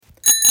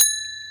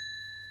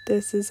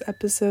This is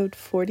episode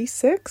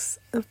 46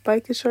 of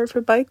Bike is Short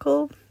for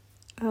Bikel.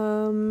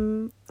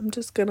 I'm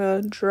just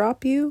gonna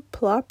plop you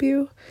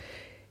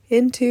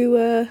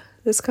into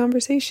this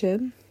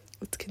conversation.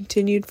 It's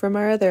continued from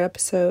our other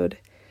episode.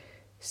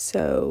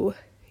 So,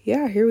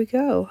 yeah, here we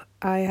go.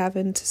 I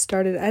haven't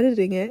started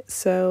editing it,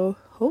 so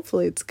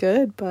hopefully it's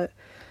good, but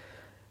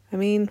I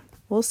mean,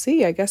 we'll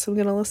see. I guess I'm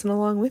gonna listen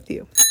along with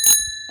you.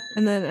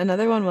 And then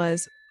another one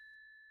was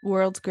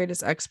world's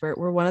greatest expert,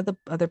 where one of the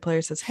other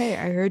players says, "Hey,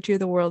 I heard you're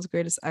the world's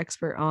greatest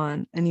expert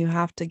on," and you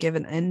have to give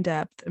an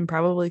in-depth and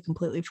probably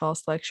completely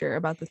false lecture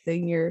about the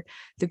thing you're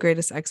the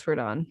greatest expert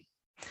on.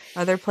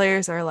 Other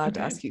players are allowed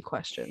to ask you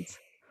questions.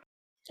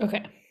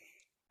 Okay.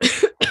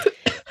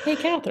 Hey,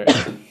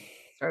 Catherine.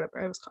 Start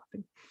over. I was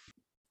coughing.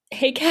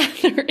 Hey,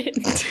 Catherine.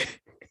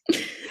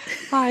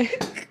 Hi.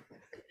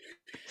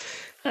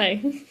 Hi.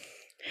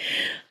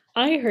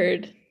 I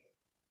heard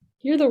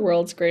you're the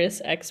world's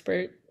greatest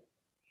expert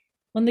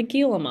on the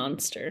Gila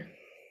monster.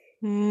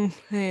 I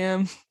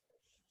am.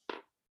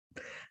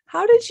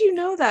 How did you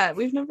know that?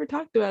 We've never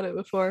talked about it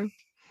before.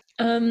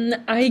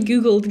 I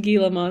googled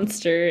Gila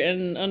monster,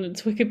 and on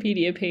its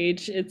Wikipedia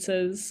page it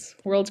says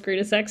world's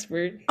greatest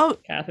expert, Oh,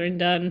 Catherine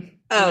Dunn.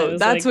 And I was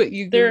that's like, what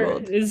you there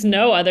Googled. is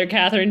no other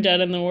Catherine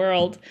Dunn in the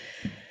world.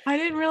 I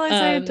didn't realize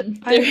I had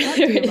talked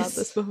to you about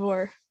this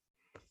before.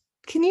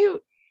 Can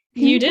you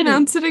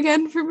pronounce it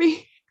again for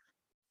me?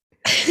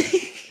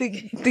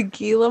 the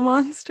Gila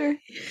monster?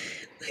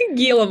 The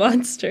Gila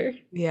monster.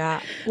 Yeah.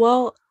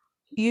 Well,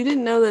 you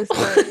didn't know this,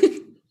 but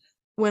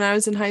when I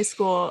was in high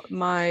school,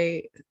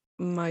 my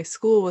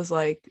school was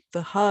like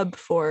the hub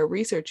for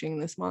researching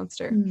this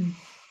monster.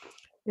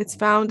 It's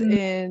found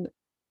in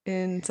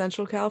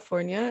Central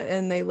California,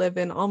 and they live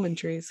in almond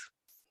trees.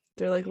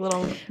 They're like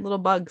little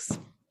bugs.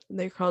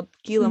 They're called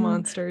Gila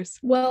monsters.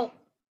 Well,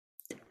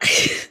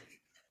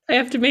 I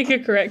have to make a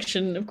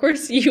correction. Of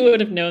course, you would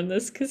have known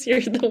this because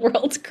you're the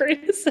world's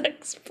greatest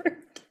expert.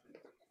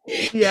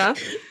 Yeah.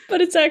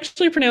 But it's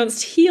actually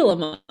pronounced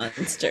Gila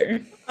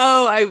monster.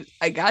 Oh,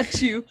 I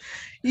got you.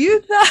 You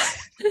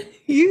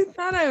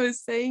thought I was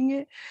saying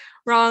it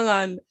wrong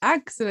on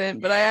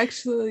accident, but I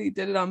actually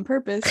did it on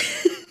purpose.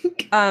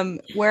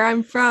 Where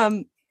I'm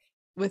from,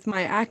 with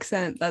my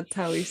accent, that's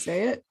how we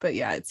say it. But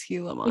yeah, it's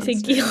Gila monster. You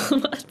say Gila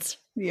monster.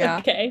 Yeah.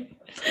 Okay.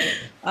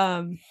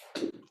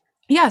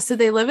 Yeah, so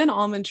they live in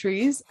almond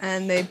trees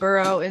and they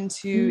burrow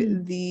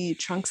into the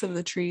trunks of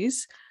the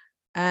trees.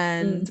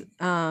 And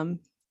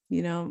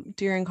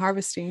during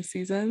harvesting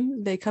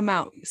season, they come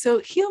out.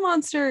 So Gila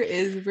monster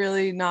is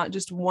really not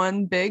just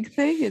one big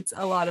thing, it's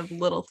a lot of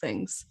little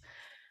things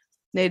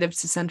native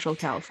to Central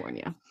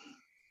California.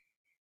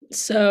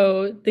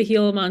 So the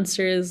Gila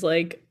monster is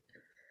like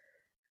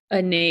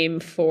a name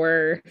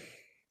for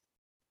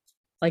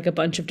like a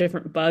bunch of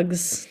different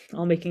bugs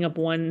all making up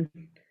one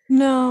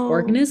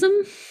organism?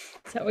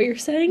 Is that what you're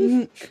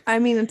saying? I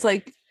mean, it's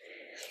like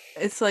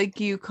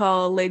you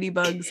call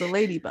ladybugs a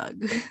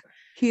ladybug.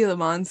 Gila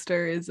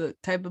monster is a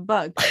type of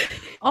bug.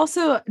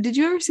 Also, did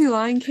you ever see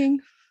Lion King?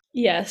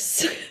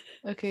 Yes.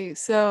 Okay,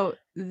 so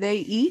they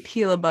eat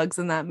Gila bugs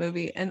in that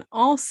movie, and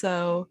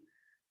also,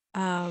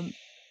 the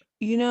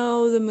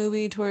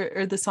movie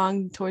or the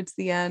song towards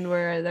the end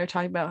where they're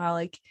talking about how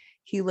like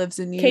he lives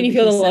in you. Can you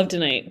feel the love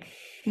tonight?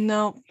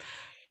 No,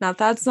 not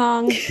that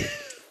song.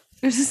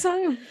 There's a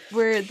song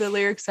where the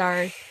lyrics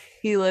are,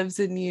 "He lives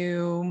in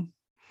you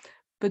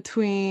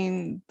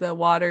between the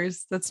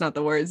waters." That's not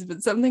the words,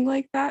 but something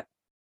like that.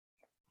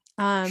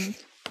 They're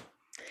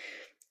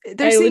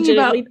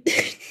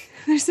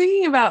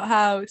singing about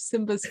how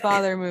Simba's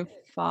father,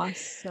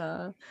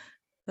 Mufasa,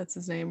 that's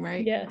his name,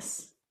 right?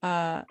 Yes.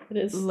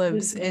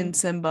 Lives in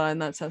Simba, and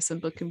that's how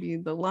Simba can be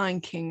the Lion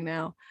King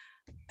now.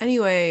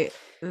 Anyway,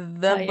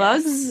 the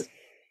bugs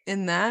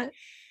in that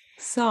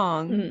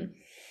song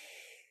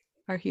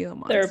are Gila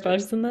monsters. There are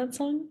bugs in that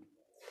song?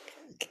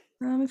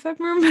 If I'm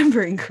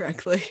remembering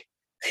correctly.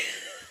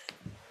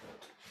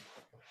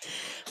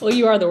 Well,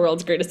 you are the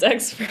world's greatest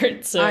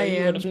expert, so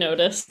you would have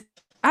noticed.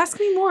 Ask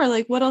me more.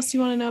 Like, what else do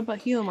you want to know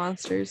about Gila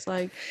monsters?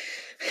 Like,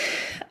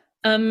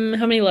 how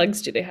many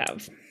legs do they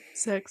have?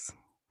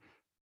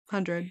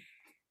 600.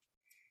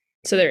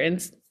 So they're in.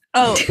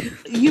 Oh,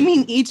 you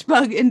mean each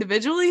bug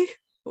individually,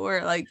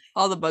 or like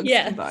all the bugs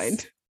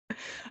combined?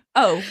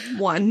 Oh,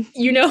 one.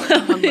 You know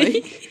how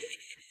many?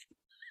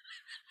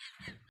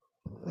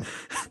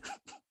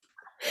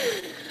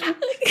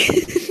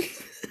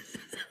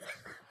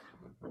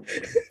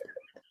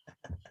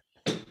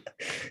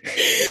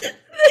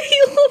 The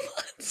Gila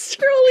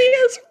monster only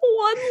has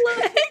one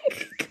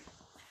leg.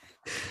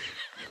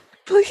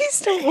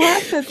 Please don't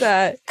laugh at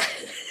that.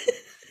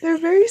 They're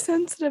very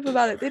sensitive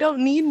about it. They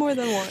don't need more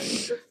than one.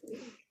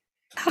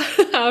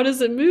 How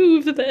does it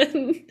move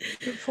then?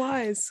 It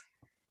flies.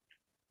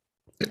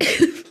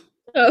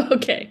 Oh,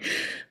 okay.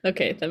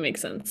 Okay, that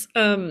makes sense.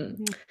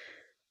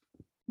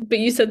 But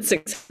you said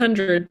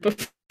 600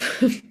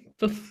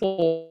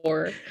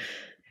 before.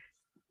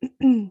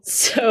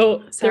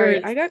 So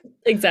sorry, I got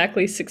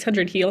exactly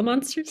 600 Gila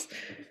monsters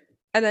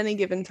at any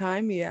given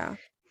time. Yeah.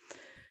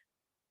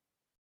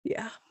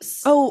 Yeah.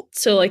 Oh,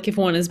 so like if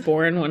one is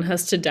born, one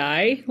has to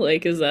die?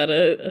 Like, is that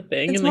a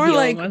thing in the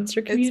Gila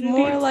monster community? It's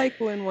more like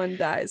when one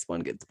dies, one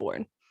gets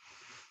born.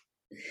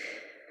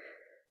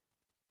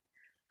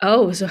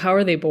 Oh, so how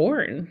are they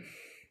born?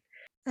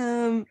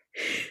 They're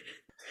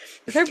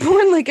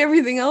born like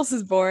everything else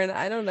is born.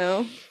 I don't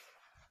know.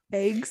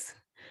 Eggs.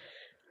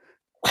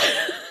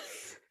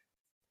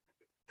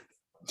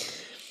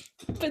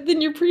 But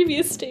then your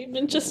previous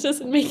statement just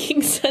isn't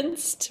making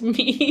sense to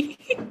me.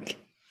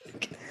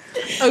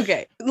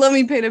 Okay, let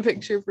me paint a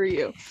picture for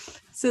you.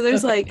 So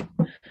there's like,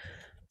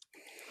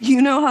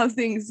 you know how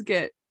things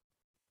get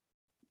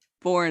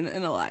born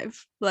and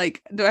alive.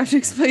 Like, do I have to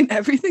explain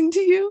everything to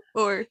you,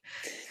 or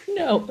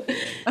no?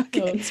 Okay,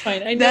 no, it's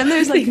fine. I know then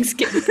there's things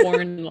like get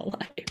born and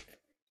alive.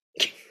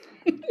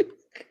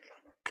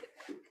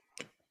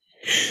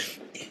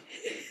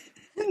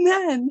 And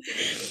then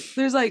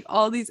there's like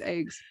all these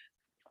eggs.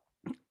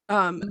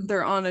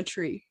 They're on a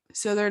tree,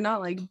 so they're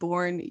not like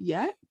born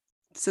yet.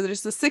 So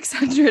there's the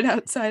 600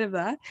 outside of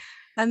that.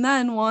 And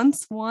then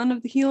once one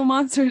of the Gila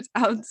monsters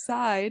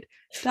outside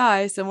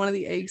dies, then one of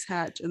the eggs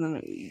hatch, and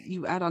then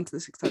you add on to the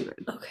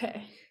 600.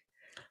 Okay.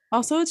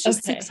 Also, it's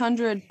just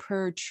 600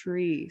 per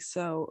tree.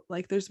 So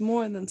like there's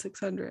more than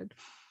 600.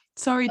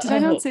 Sorry, did I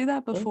not say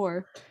that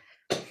before?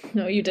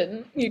 No, you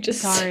didn't. You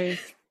just Sorry.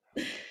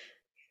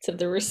 said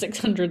there were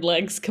 600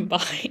 legs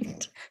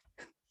combined.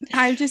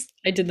 I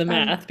did the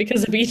math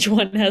because if each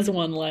one has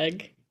one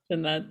leg,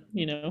 then that,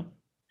 you know.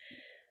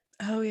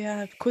 Oh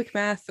yeah, quick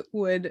math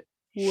would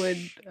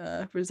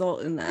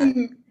result in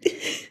that.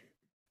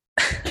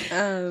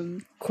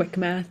 Quick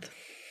math.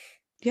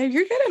 Yeah,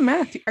 you're good at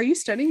math. Are you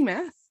studying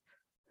math?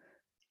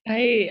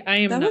 I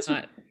am not.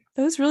 That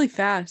was really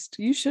fast.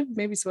 You should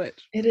maybe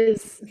switch. It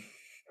is.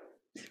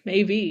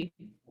 Maybe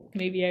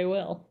I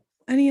will.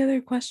 Any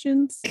other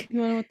questions? You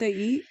want to know what they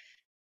eat?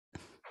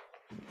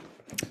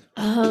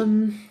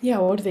 Yeah,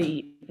 what do they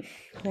eat?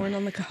 Corn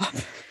on the cob.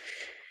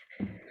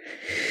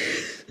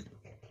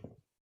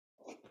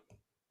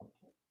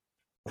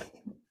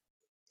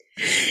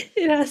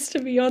 It has to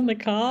be on the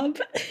cob.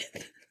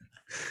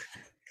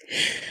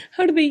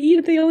 How do they eat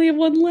if they only have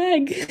one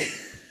leg?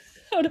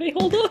 How do they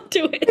hold on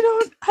to it?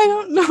 I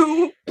don't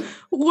know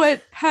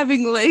what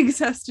having legs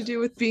has to do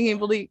with being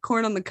able to eat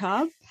corn on the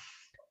cob,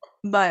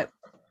 but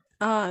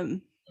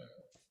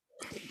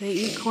they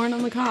eat corn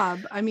on the cob.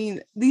 I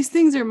mean, these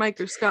things are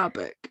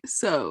microscopic,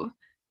 so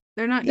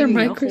they're not. They're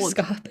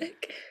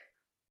microscopic.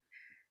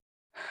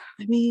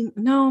 I mean,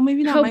 no,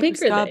 maybe not. How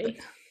microscopic. big are they?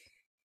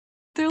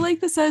 They're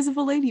like the size of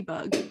a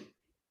ladybug.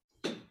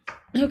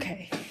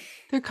 Okay.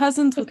 They're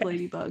cousins with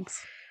ladybugs.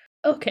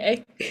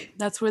 Okay.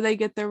 That's where they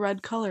get their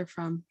red color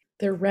from.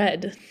 They're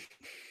red.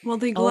 Well,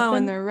 they glow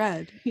and they're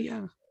red.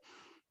 Yeah.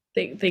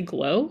 They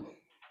glow?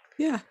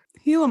 Yeah.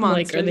 Gila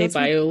monster. Like, are they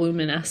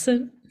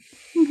bioluminescent?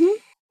 Mm-hmm.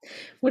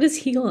 What does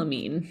Gila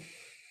mean?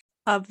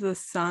 Of the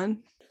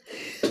sun.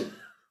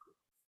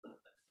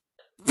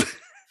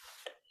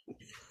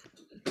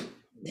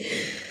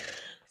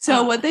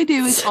 So what they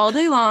do is all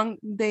day long,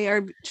 they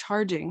are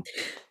charging.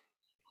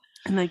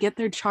 And they get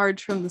their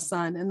charge from the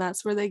sun, and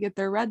that's where they get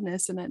their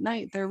redness. And at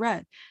night, they're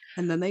red.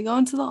 And then they go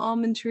into the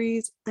almond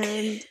trees,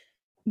 and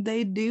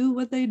they do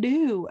what they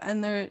do.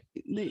 And they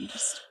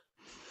just,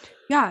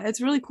 yeah,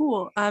 it's really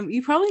cool.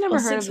 You probably never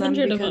heard of them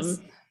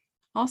because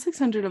all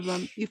 600 of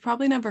them. You've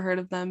probably never heard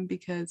of them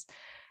because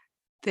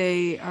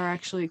they are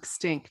actually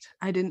extinct.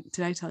 Did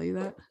I tell you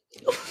that?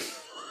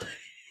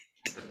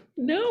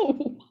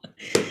 No.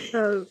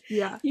 Oh,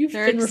 yeah. You've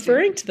been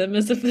referring to them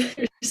as if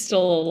they're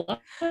still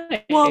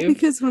alive. Well,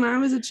 because when I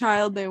was a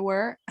child, they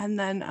were, and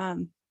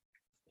then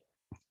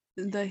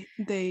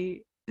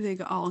they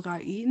all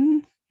got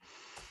eaten,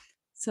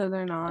 so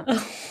they're not.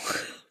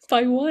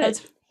 By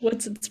what?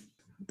 What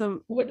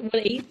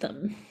ate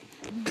them?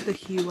 The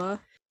Gila.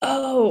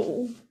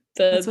 Oh,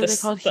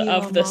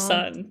 the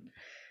sun.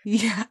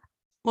 Yeah.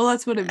 Well,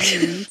 that's what it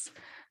means.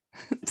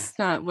 It's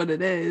not what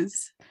it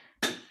is.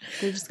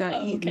 They just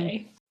got eaten.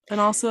 Okay. And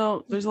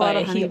also, there's a lot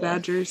of honey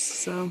badgers,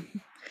 so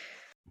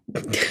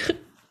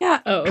yeah.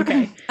 Oh,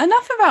 okay.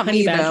 Enough about honey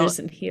me, badgers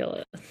though. And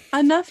Gila.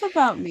 Enough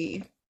about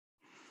me.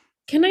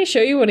 Can I show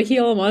you what a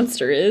Gila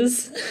monster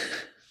is?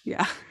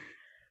 Yeah.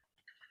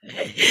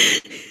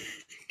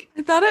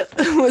 I thought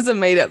it was a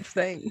made-up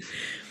thing.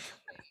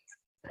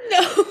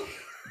 No.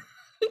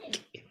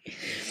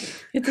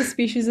 It's a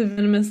species of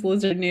venomous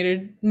lizard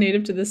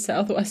native to the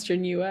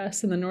southwestern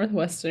U.S. and the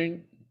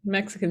northwestern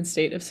Mexican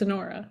state of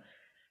Sonora.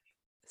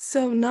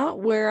 So not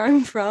where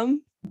I'm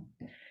from.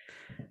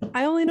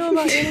 I only know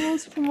about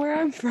animals from where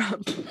I'm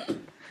from.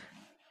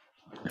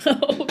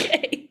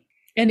 Okay.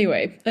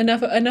 Anyway,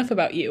 enough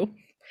about you.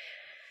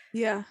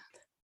 Yeah.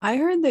 I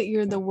heard that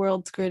you're the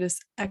world's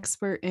greatest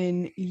expert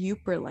in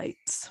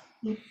Uperlites.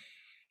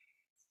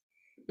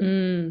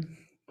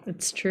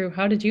 It's true.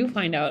 How did you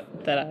find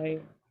out that I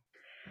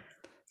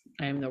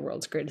am the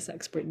world's greatest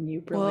expert in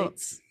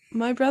Uperlites? Well,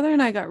 my brother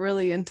and I got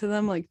really into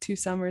them like 2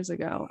 summers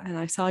ago, and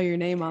I saw your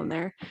name on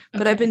there,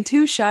 but I've been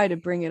too shy to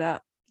bring it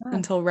up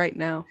until right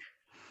now.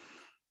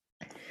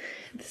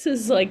 this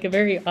is like a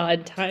very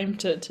odd time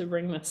to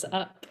bring this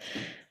up,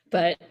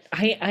 but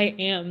I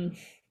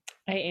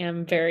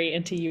am very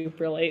into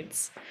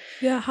Uprolites.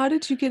 Yeah, how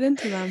did you get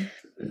into them?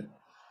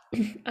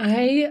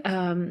 I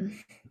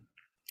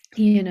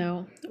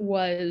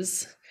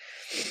was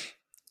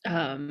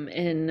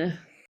in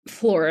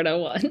Florida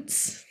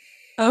once.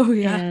 Oh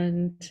yeah.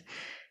 And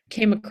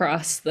came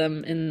across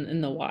them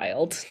in the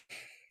wild.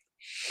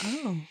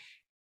 Oh.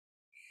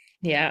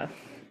 Yeah.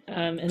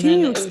 And Can then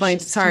you it was explain,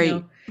 just,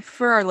 sorry,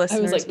 for our I was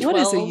listeners, like what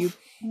is 12.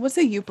 what's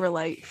a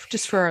Uprolite,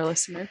 just for our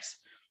listeners?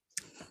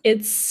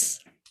 It's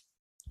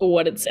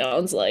what it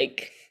sounds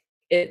like.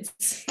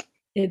 It's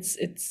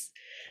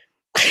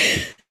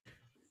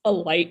a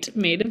light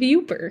made of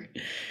Uper.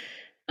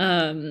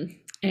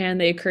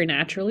 And they occur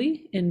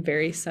naturally in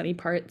very sunny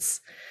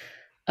parts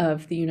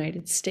of the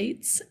United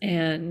States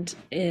and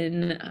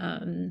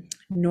in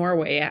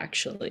Norway,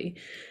 actually.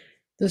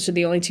 Those are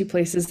the only two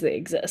places they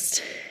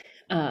exist.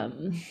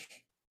 And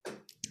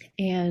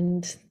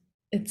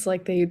it's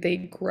like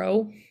they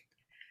grow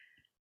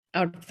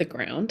out of the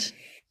ground.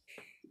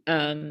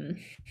 And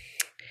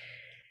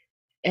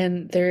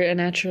they're a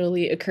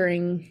naturally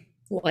occurring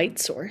light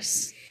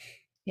source.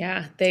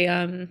 Yeah,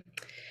 they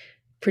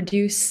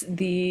produce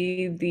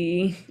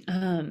the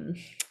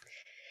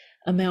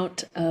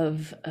amount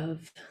of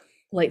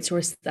light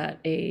source that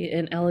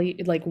an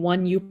LED, like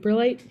one Uper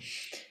light,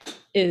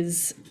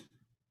 is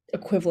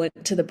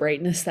equivalent to the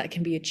brightness that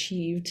can be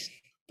achieved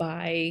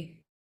by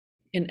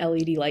an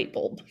LED light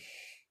bulb.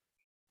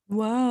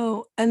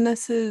 Whoa. And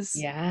this is,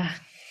 Yeah,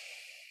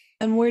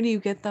 and where do you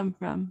get them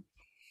from?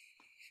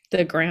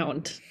 the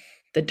ground,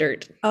 the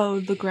dirt. Oh,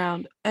 the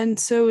ground. And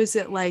so is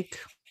it like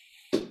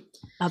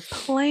a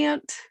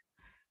plant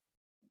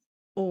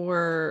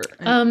or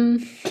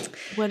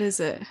what is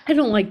it? I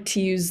don't like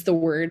to use the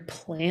word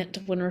plant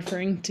when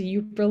referring to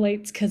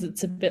Uprolites because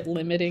it's a bit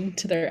limiting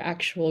to their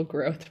actual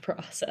growth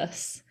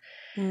process.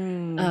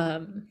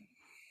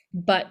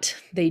 But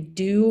they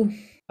do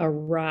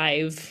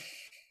arise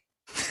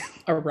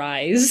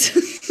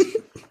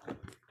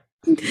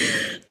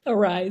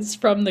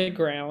from the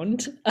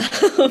ground.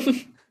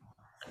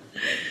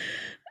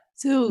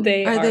 So are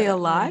they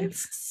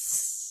alive?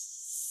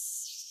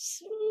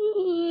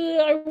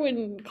 I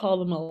wouldn't call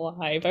them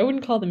alive. I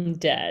wouldn't call them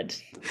dead.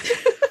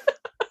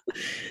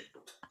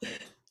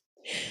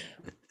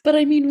 But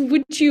I mean,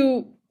 would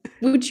you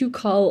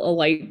call a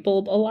light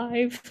bulb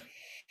alive?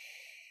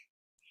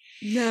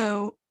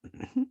 No.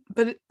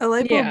 But a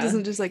light bulb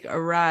doesn't just like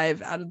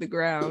arrive out of the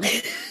ground.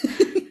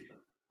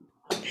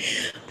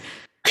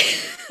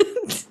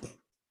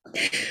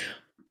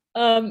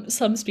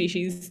 Some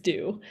species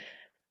do.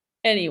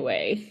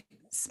 Anyway.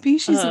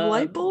 Species of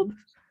light bulb?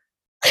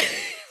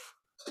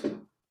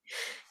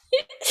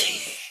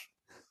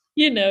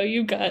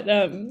 You've got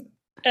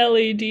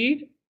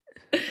LED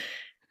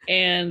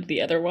and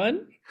the other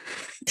one.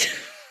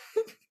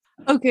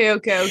 Okay.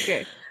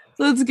 So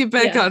let's get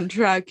back on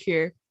track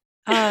here.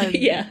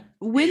 Yeah.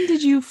 When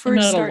did you first I'm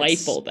not start a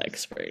light bulb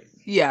expert.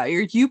 Yeah,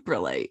 you're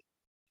Uprolite.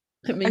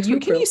 I'm a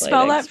Uprolite. Can you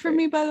spell that for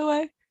me, by the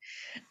way?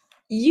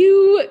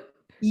 UPER.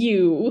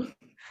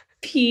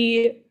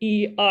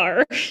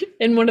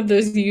 And one of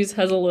those U's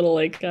has a little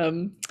like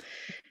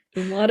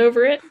umlaut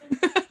over it.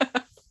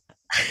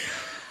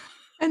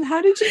 And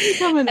how did you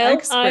become an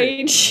expert?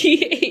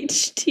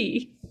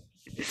 LIGHT.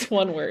 It's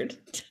one word.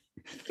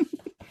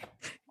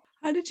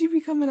 How did you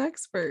become an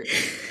expert?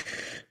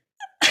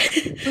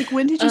 Like,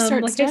 when did you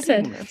start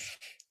studying this?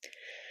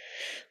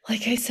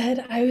 Like I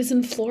said, I was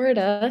in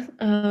Florida,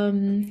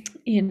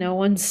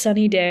 one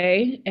sunny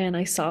day, and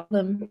I saw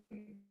them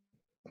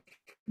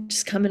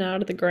just coming out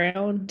of the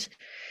ground.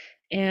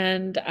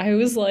 And I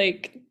was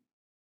like,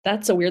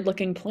 that's a weird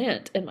looking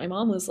plant. And my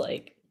mom was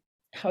like,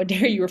 how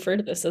dare you refer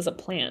to this as a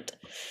plant?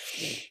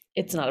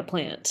 It's not a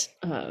plant.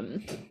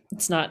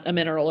 It's not a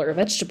mineral or a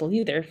vegetable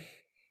either.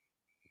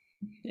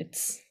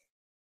 It's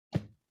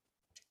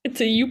a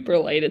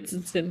Uprolite.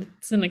 It's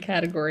in a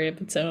category of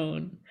its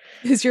own.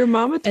 Is your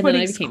mom a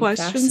 20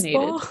 questions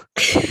ball?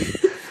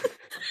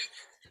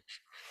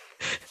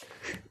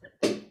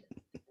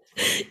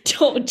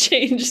 Don't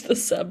change the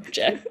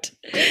subject.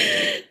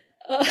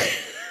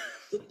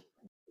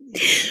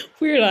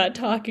 We're not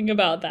talking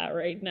about that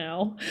right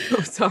now.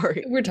 Oh,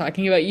 sorry. We're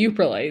talking about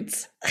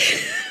Uprolites.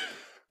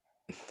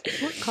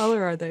 What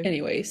color are they?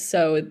 Anyway,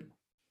 so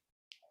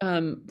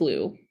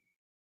blue.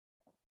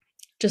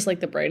 Just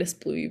like the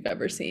brightest blue you've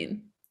ever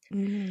seen.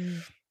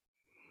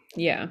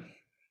 Yeah.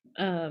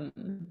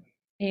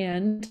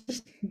 And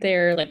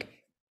they're like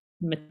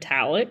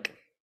metallic.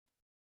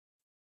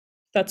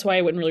 That's why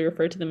I wouldn't really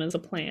refer to them as a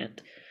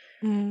plant.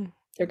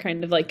 They're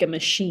kind of like a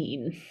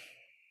machine.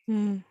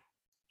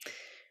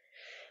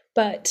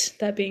 But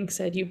that being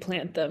said, you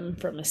plant them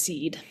from a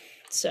seed.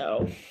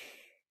 So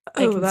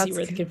I can see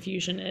where the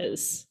confusion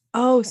is.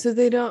 Oh, so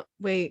they don't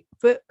wait.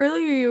 But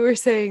earlier you were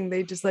saying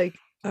they just like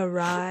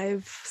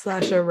arrive/arise.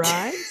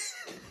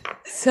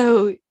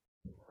 So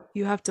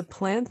you have to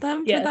plant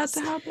them for that to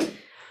happen?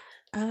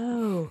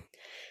 Oh.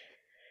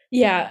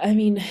 Yeah, I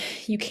mean,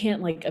 you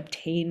can't like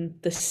obtain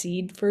the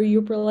seed for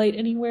Uberlite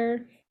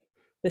anywhere.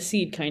 The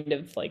seed kind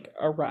of like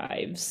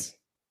arrives.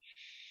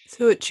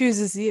 So it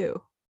chooses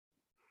you.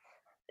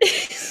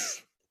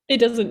 It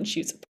doesn't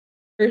choose a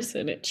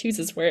person, it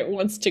chooses where it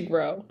wants to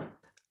grow.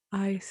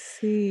 I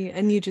see.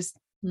 And you just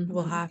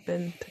will Hmm.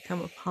 happen to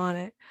come upon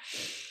it.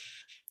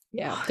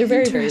 Yeah, Oh, they're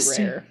very, very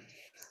interesting. rare.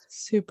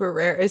 Super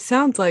rare. It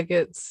sounds like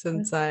it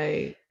since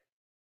I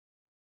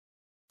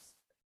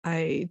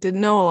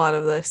didn't know a lot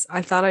of this.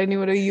 I thought I knew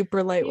what a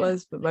Uper light Yeah.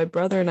 was, but my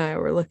brother and I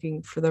were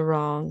looking for the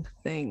wrong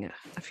thing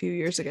a few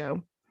years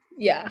ago.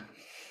 Yeah,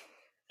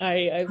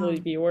 I believe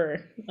Um, you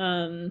were.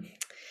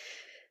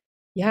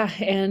 Yeah,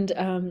 and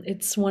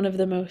it's one of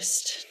the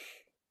most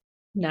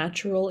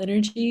natural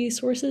energy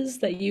sources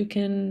that you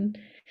can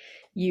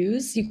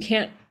use. You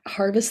can't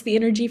harvest the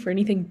energy for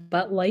anything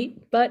but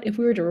light. But if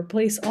we were to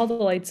replace all the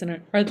lights in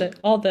our or the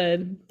all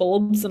the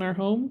bulbs in our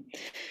home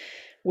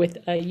with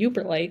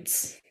Uber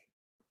lights,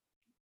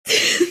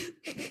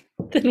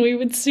 then we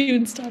would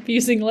soon stop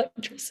using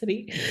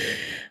electricity.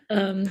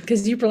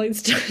 Because Uber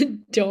lights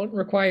don't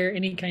require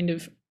any kind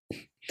of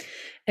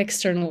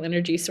external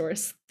energy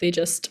source. They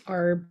just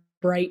are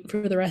bright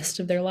for the rest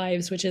of their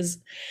lives, which is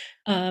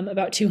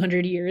about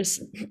 200 years.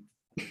 can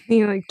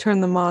you like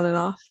turn them on and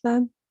off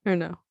then? Or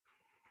no?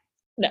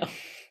 No.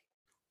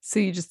 So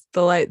you just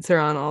the lights are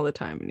on all the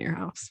time in your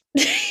house.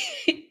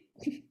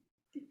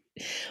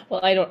 Well,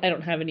 I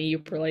don't have any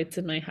Uper lights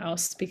in my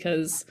house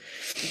because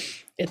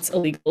it's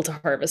illegal to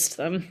harvest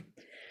them.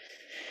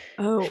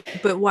 Oh,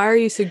 but why are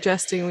you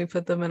suggesting we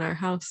put them in our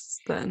house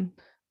then?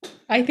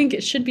 I think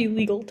it should be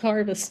legal to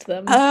harvest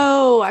them.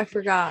 Oh, I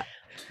forgot.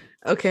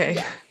 Okay.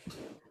 Yeah.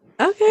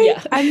 Okay.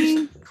 Yeah. I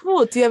mean,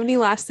 cool. Do you have any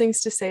last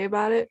things to say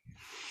about it?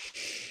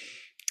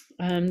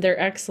 They're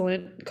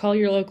excellent. Call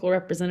your local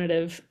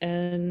representative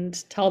and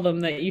tell them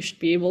that you should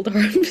be able to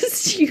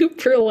harvest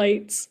Uper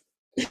lights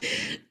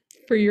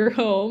for your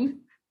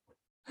home.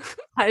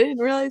 I didn't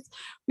realize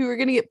we were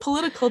going to get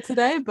political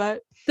today,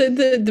 but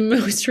The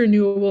most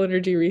renewable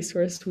energy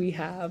resource we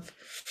have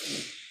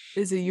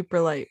is a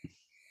Uper light,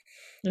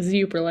 is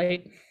the Uper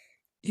light.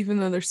 even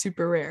though they're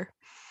super rare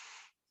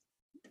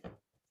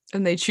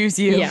and they choose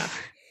you. Yeah.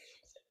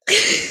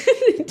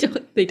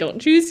 They don't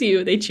choose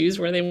you. They choose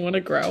where they want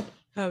to grow.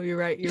 Oh, you're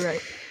right. You're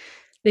right.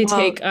 They Well,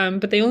 take but um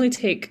they only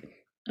take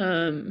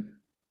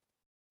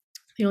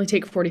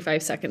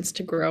 45 seconds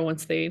to grow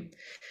once they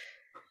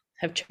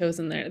have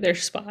chosen their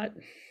spot.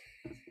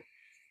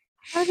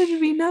 how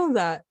did we know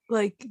that?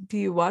 Like, do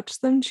you watch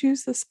them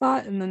choose the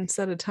spot and then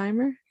set a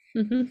timer?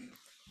 Hmm.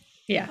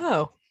 Yeah.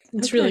 Oh,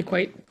 It's really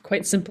okay.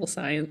 quite simple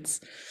science.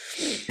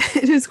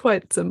 It is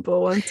quite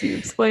simple once you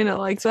explain it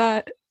like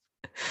that.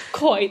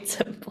 Quite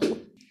simple.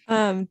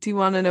 Do you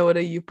want to know what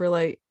a Uper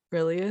light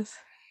really is?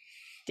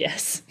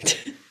 Yes.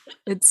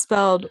 It's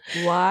spelled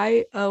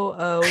Yooperlite,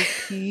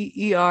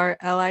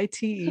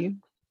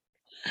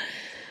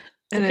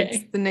 and it's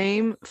Okay. the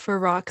name for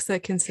rocks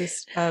that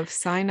consist of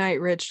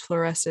cyanite-rich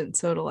fluorescent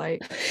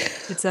sodalite.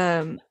 It's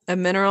a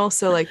mineral,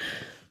 so like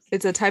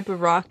it's a type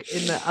of rock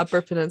in the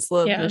Upper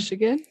Peninsula of Yeah.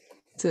 Michigan.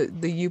 So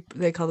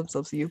they call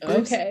themselves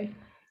Upers. Okay.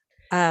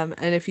 And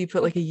if you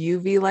put like a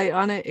UV light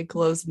on it, it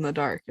glows in the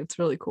dark. It's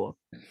really cool.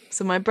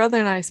 So my brother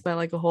and I spent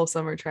like a whole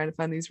summer trying to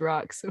find these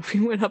rocks. So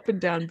we went up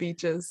and down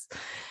beaches.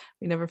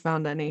 We never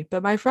found any,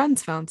 but my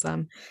friends found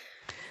some.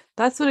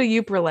 That's what a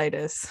Uperlite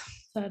is.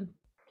 Sad.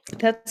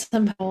 That's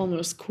somehow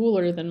almost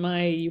cooler than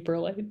my Uber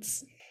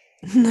lights.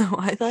 No,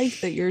 I like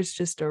that yours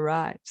just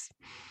arrives.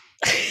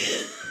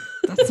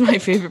 That's my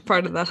favorite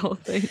part of that whole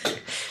thing.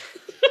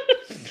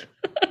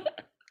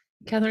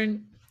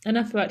 Catherine,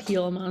 enough about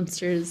Gila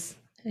monsters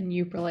and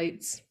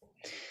Uperlites.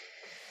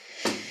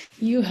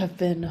 You have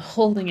been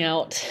holding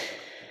out,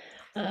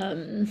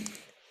 um,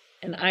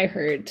 and I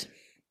heard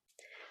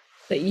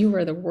that you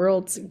are the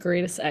world's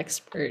greatest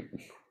expert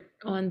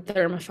on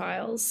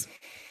thermophiles.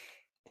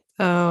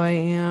 Oh, I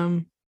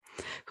am.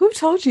 Who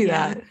told you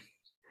Yeah, that?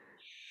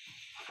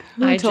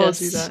 Who I told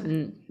you just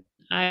that?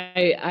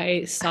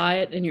 I saw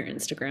it in your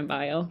Instagram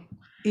bio.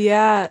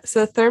 Yeah,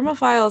 so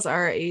thermophiles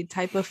are a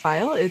type of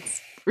file.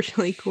 It's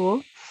really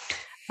cool.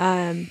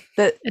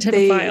 But A type of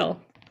they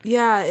file.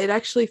 yeah, it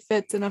actually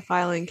fits in a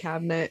filing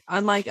cabinet,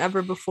 unlike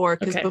ever before,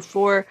 because Okay.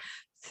 before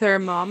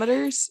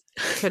thermometers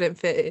couldn't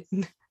fit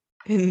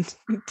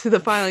into the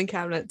filing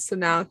cabinet. So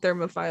now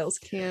thermophiles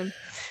can.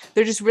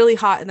 They're just really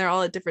hot and they're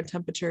all at different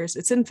temperatures.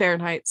 It's in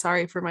Fahrenheit.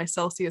 Sorry for my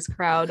Celsius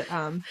crowd.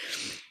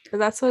 But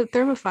that's what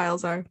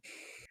thermophiles are.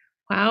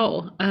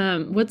 Wow.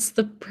 What's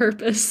the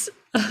purpose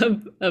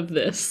of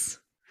this?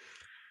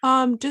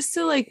 Just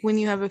so like when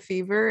you have a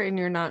fever and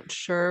you're not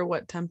sure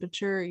what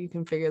temperature, you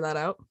can figure that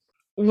out.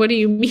 What do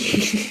you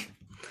mean?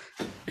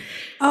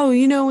 Oh,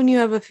 you know when you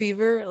have a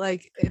fever,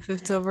 like if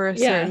it's over a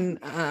Yeah.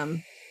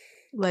 certain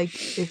like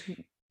if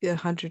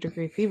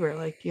 100-degree fever,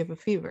 like you have a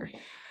fever,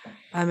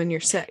 and you're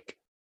sick.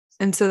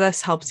 And so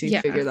this helps you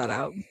Yeah. figure that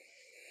out.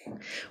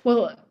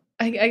 Well,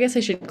 I guess I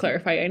should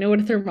clarify. I know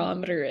what a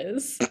thermometer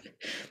is,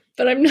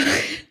 but I'm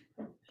not.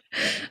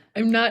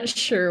 I'm not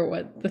sure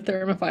what the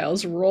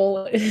thermophile's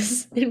role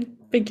is in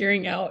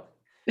figuring out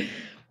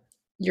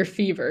your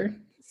fever.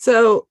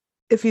 So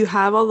if you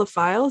have all the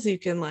files, you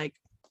can like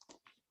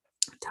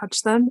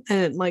touch them,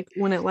 and like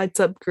when it lights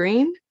up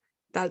green,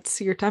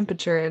 that's your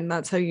temperature, and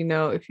that's how you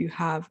know if you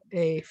have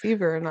a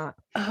fever or not.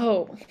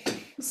 Oh,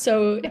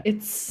 so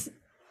it's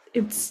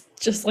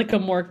just like a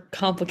more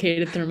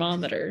complicated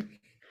thermometer.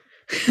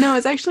 No,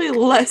 it's actually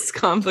less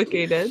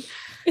complicated.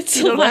 It's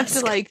You don't have less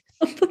to like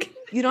complicated.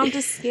 you don't have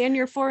to scan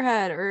your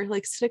forehead or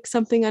like stick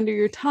something under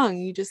your tongue.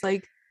 You just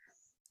like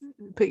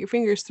put your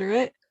fingers through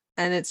it,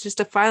 and it's just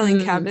a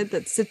filing cabinet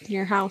that sits in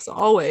your house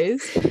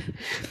always.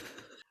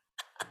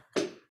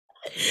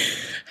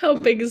 How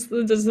big does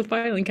the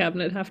filing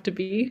cabinet have to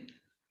be?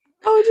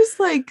 Oh, just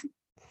like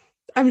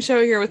I'm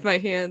showing her with my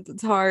hands.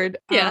 It's hard.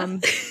 Yeah.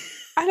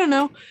 I don't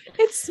know.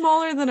 It's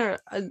smaller than a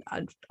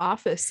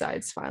office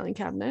size filing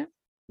cabinet.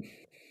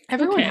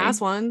 Everyone has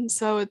one,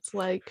 so it's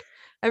like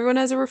everyone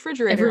has a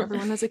refrigerator,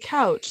 everyone has a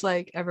couch,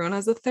 like everyone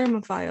has a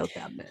thermophile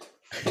cabinet.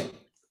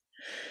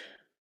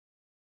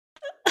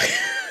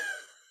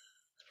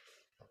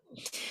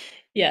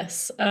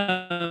 Yes,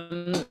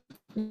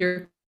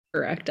 you're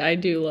correct. I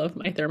do love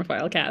my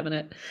thermophile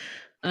cabinet.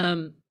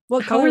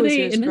 What how were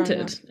they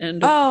invented?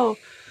 And well,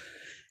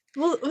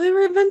 they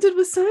were invented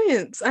with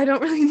science. I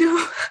don't really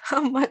know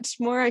how much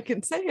more I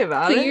can say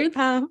about it. You're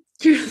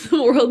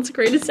the world's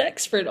greatest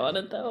expert on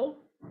it, though.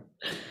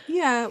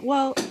 Yeah,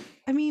 well,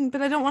 I mean,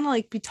 but I don't want to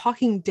like be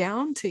talking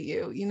down to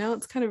you, you know,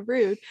 it's kind of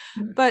rude.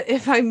 But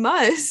if I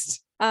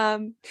must,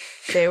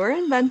 they were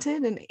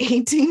invented in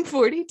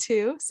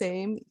 1842,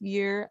 same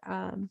year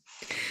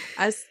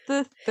as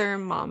the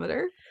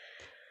thermometer.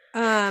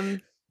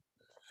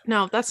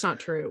 No, that's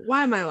not true.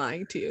 Why am I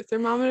lying to you?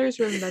 Thermometers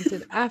were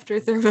invented after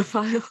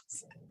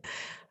thermophiles.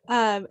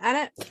 And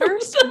at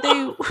first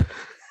they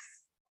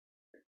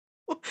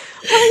Why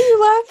are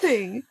you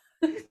laughing?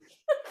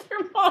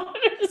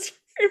 Thermometers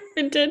were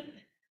invented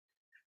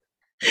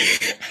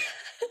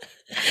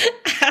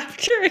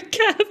after a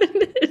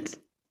cabinet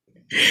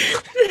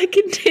that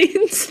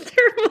contains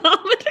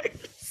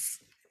thermometers.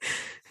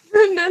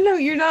 No,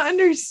 you're not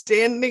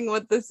understanding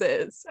what this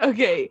is.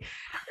 Okay,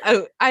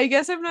 I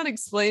guess I'm not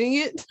explaining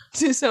it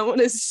to someone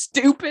as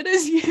stupid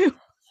as you.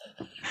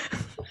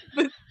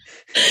 But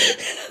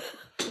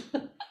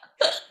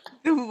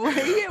the way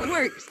it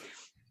works,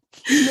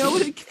 you know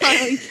what a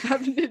filing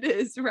cabinet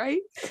is,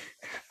 right?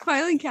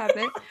 Filing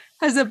cabinet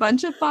has a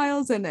bunch of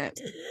files in it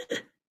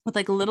with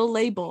like little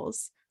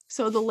labels.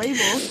 So the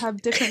labels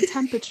have different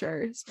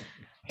temperatures.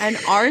 And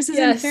ours is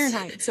in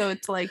Fahrenheit. So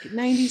it's like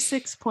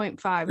 96.5,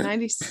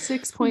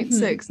 96.6,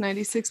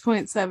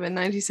 96.7,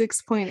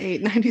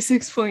 96.8,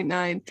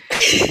 96.9,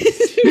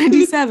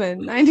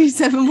 97,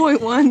 97.1,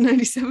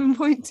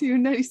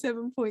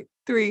 97.2,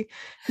 97.3,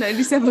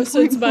 97.4. So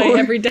it's by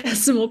every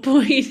decimal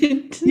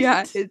point.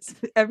 Yeah, it's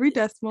every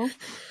decimal.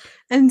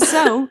 And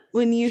so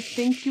when you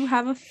think you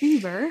have a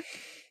fever,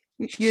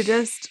 you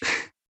just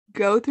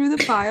go through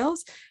the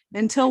files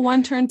until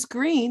one turns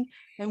green.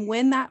 And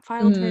when that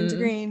file turns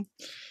green,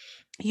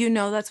 you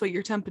know that's what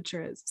your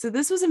temperature is. So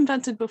this was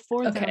invented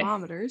before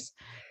thermometers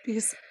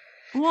because,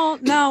 well,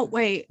 no,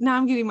 wait, now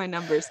I'm getting my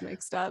numbers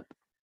mixed up.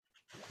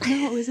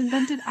 No, it was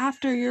invented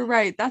after. You're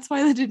right. That's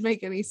why that didn't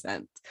make any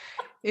sense.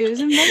 It was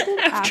invented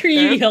after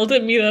you yelled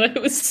at me that I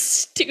was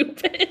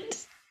stupid.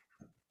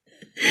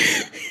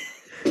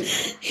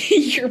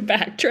 You're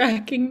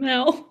backtracking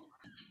now.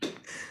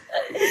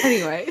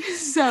 Anyway,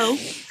 so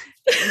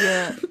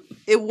yeah,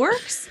 it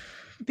works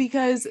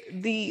because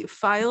the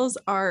files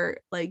are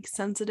like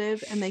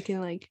sensitive and they can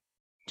like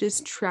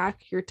just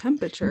track your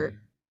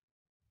temperature.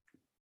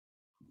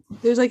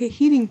 There's like a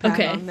heating pad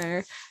on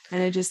there,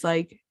 and it just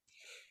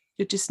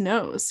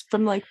knows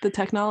from like the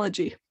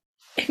technology.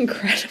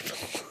 Incredible.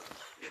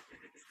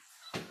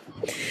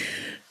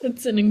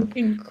 It's an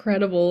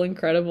incredible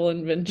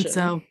invention.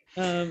 So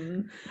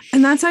and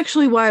that's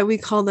actually why we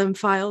call them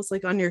files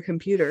like on your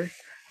computer.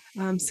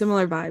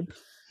 Similar vibe.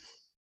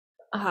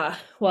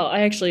 Well,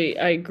 I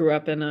grew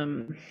up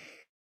in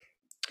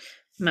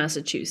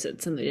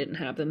Massachusetts, and they didn't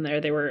have them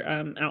there. They were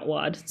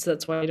outlawed, so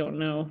that's why I don't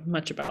know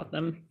much about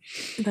them.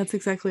 That's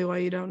exactly why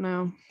you don't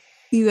know.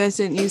 You guys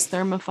didn't use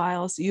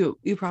thermophiles. You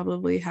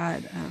probably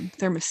had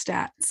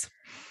thermostats.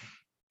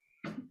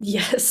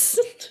 Yes.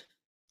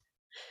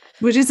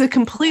 Which is a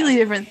completely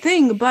different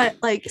thing, but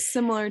like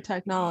similar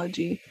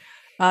technology.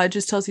 It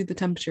just tells you the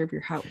temperature of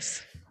your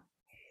house.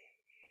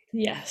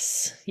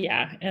 Yes.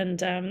 Yeah.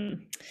 And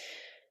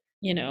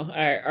you know,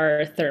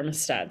 our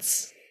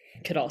thermostats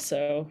could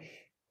also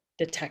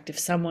detect if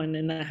someone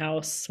in the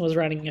house was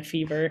running a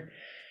fever,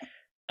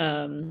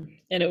 and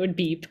it would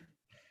beep.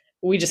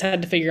 We just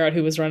had to figure out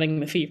who was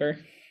running the fever.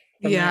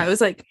 Yeah, it was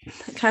like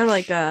kind of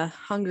like a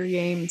Hunger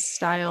Games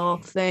style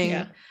thing.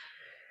 Yeah.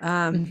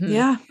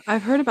 Yeah,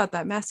 I've heard about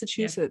that.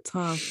 Massachusetts,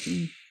 huh?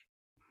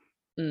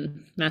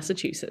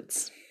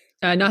 Massachusetts.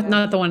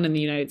 Not the one in the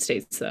United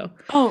States, though.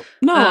 Oh,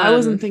 no, I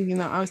wasn't thinking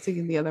that. I was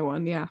thinking the other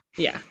one. Yeah.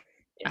 Yeah.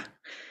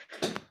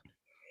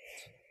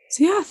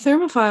 So yeah,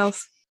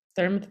 thermophiles.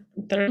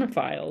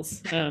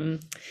 Thermophiles.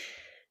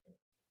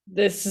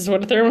 This is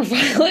what a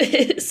thermophile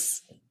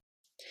is.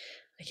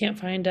 I can't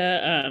find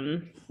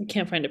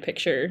a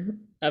picture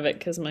of it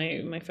because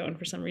my phone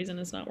for some reason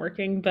is not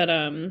working. But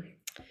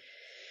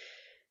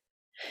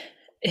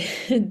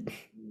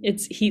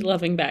it's heat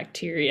loving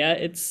bacteria.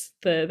 It's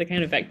the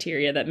kind of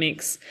bacteria that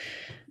makes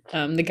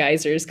the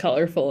geysers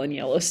colorful in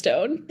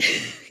Yellowstone.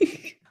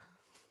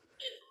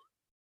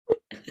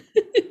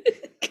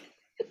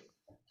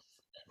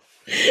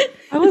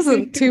 I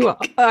wasn't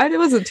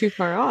too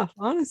far off,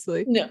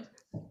 honestly. No.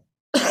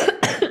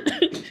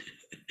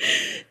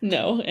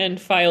 No, and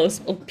phile is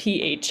spelled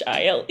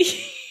phile.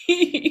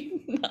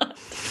 Not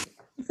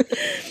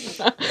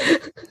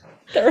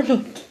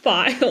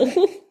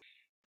thermophile.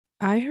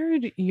 I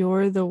heard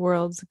you're the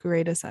world's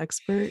greatest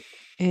expert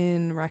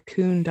in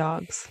raccoon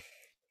dogs.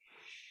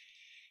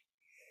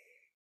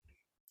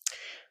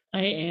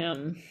 I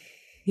am.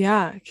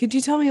 Yeah. Could you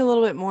tell me a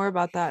little bit more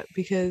about that?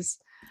 Because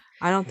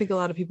I don't think a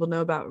lot of people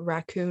know about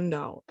raccoon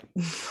dog.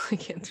 I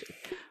can't speak.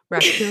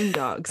 Raccoon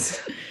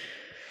dogs.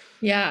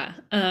 Yeah.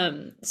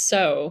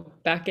 So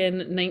back in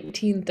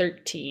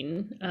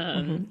 1913,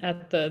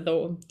 at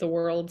the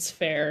World's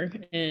Fair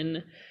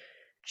in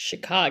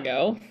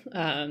Chicago,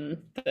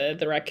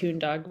 the raccoon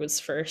dog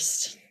was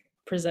first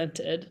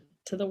presented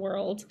to the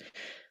world.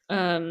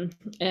 And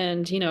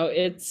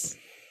it's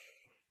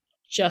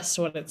just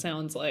what it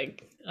sounds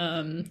like.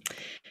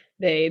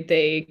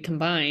 They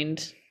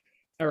combined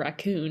a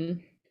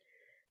raccoon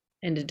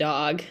and a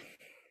dog.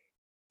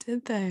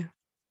 Did they?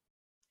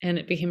 And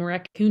it became a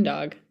raccoon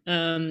dog.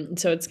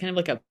 So it's kind of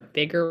like a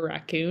bigger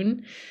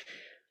raccoon.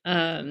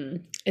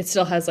 It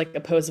still has like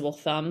opposable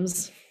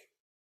thumbs.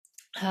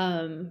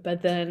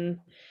 But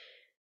then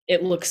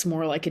it looks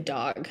more like a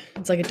dog.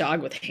 It's like a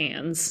dog with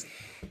hands.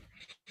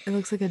 It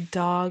looks like a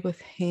dog with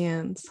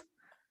hands.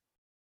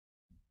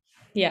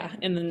 Yeah,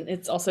 and then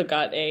it's also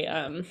got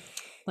a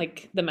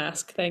like the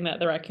mask thing that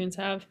the raccoons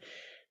have.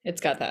 It's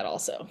got that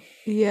also.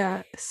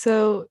 Yeah.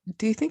 So,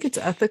 do you think it's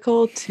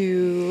ethical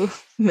to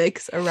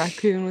mix a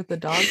raccoon with a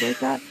dog like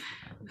that?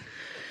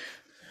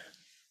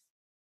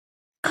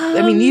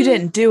 I mean, you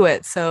didn't do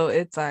it, so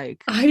it's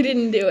like I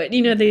didn't do it.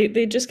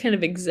 They just kind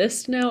of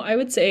exist now. I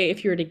would say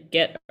if you were to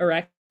get a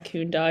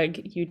raccoon dog,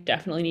 you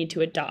definitely need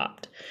to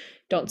adopt.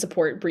 Don't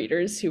support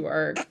breeders who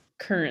are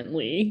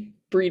currently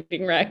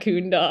breeding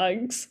raccoon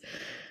dogs.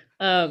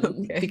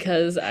 okay.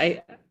 Because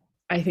I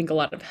think a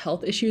lot of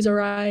health issues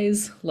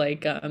arise,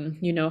 like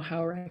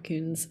how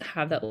raccoons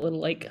have that little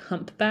like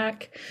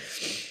humpback.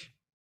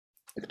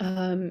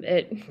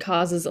 It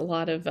causes a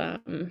lot of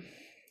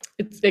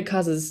it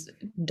causes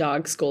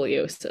dog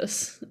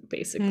scoliosis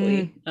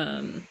basically,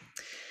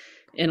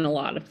 in a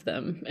lot of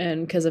them,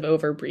 and because of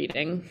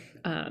overbreeding.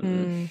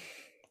 Overbreeding.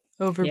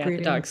 Yeah,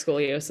 the dog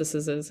scoliosis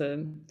is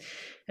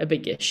a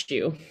big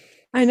issue.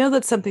 I know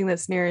that's something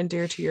that's near and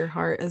dear to your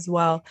heart as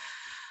well.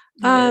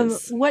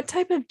 What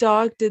type of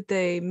dog did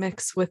they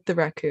mix with the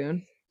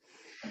raccoon?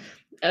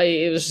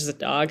 It was just a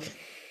dog.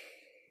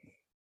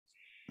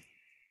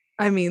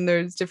 I mean,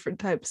 there's different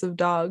types of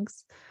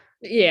dogs.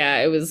 Yeah,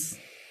 it was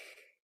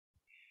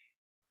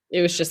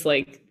just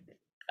like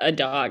a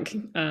dog.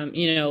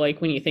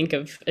 Like when you think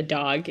of a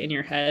dog in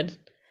your head, it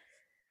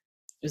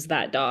was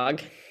that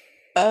dog.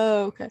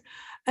 Oh, okay.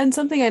 And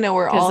something I know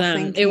we're all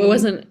thinking. It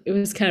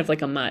was kind of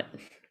like a mutt.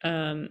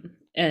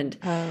 And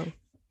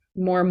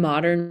more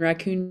modern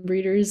raccoon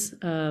breeders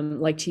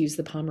like to use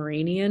the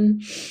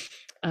Pomeranian.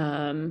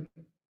 But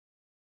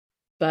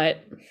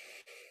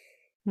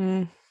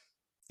then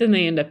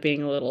they end up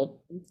being a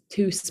little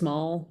too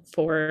small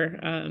for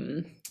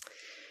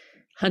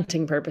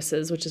hunting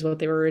purposes, which is what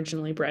they were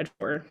originally bred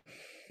for.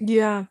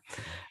 Yeah.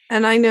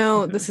 And I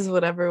know this is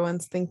what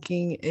everyone's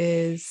thinking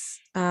is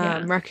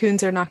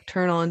raccoons are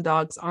nocturnal and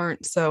dogs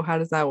aren't. So how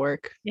does that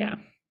work? Yeah.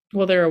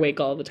 Well, they're awake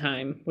all the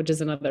time, which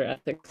is another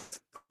ethics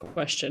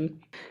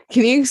question.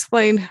 Can you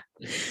explain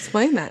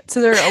that?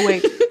 So they're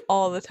awake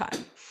all the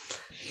time.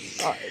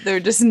 They're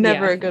just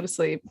never go to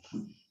sleep.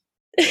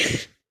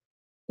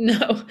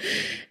 No,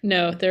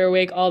 they're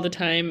awake all the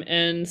time,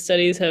 and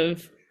studies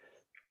have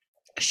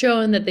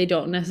shown that they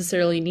don't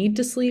necessarily need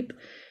to sleep,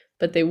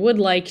 but they would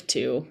like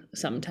to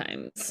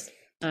sometimes.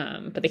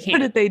 But they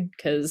can't. How did they?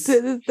 Because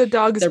the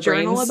dogs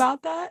journal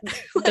about that?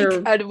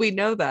 How do we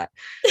know that?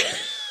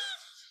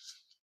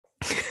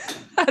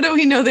 How do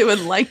we know they would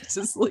like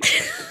to sleep?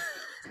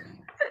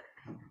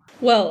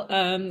 Well,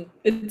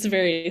 it's a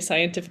very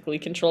scientifically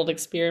controlled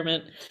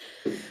experiment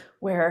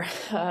where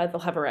they'll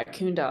have a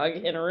raccoon dog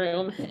in a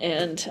room,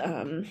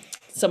 and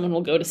someone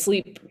will go to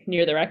sleep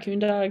near the raccoon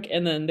dog,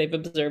 and then they've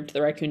observed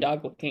the raccoon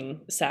dog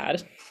looking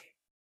sad.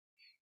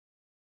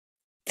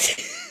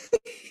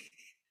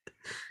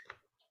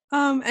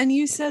 And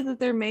you said that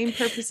their main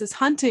purpose is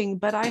hunting,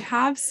 but I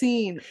have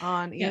seen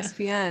on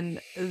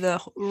ESPN the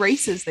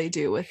races they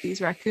do with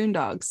these raccoon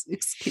dogs.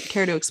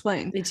 Care to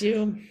explain? They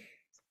do.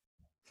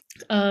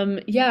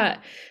 Yeah,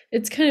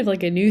 it's kind of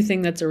like a new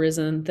thing that's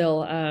arisen.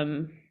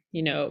 They'll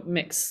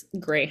mix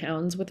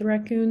greyhounds with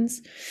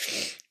raccoons,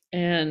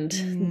 and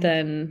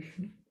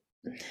then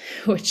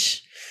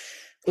which,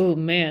 oh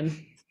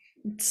man,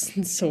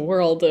 it's a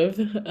world of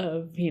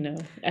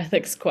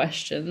ethics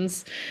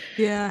questions.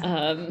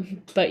 Yeah.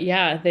 But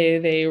yeah,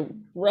 they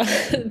run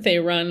they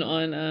run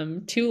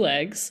on two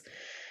legs,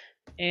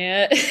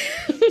 and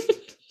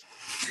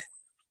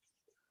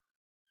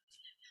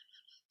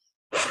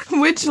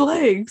Which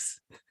legs?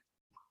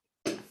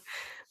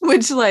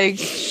 Which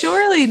legs?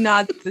 Surely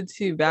not the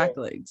two back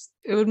legs.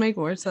 It would make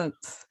more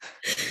sense.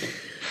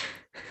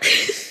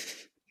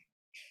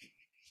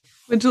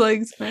 Which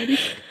legs, Maddie?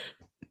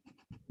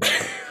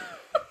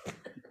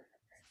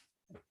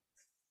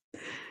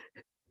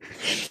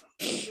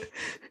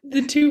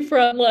 the two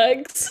front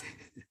legs.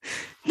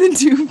 The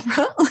two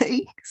front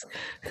legs.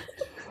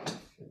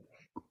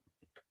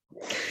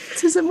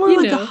 So is it more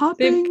like a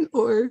hopping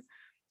or?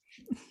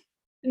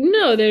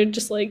 No, they're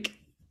just like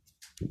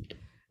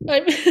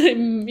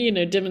I'm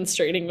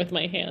demonstrating with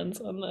my hands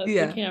on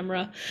the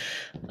camera.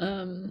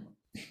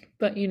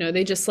 But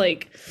they just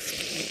like,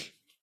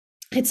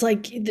 it's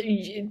like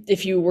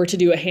if you were to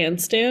do a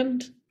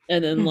handstand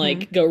and then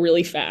like go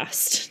really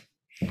fast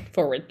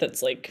forward,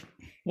 that's like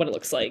what it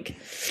looks like.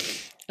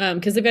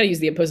 Because they've got to use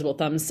the opposable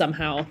thumbs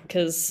somehow,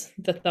 because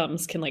the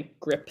thumbs can like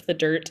grip the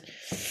dirt.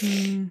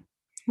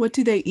 What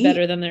do they eat?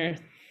 Better than their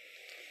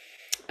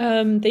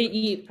they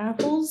eat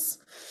apples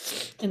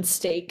and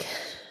steak.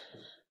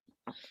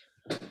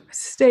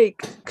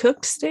 Steak,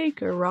 cooked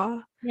steak or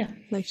raw? Yeah,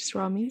 like just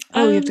raw meat.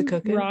 Oh, you have to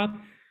cook it. Raw.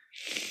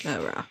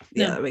 Oh, raw.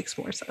 Yeah, that makes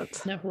more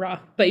sense. No, raw,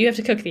 but you have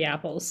to cook the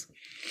apples.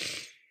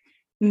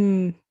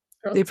 They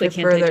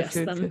prefer their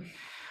food.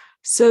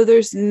 So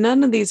there's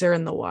none of these are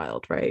in the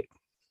wild, right?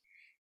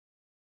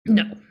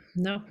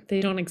 No,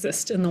 they don't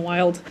exist in the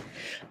wild,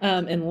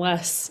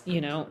 unless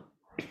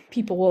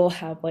people will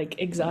have like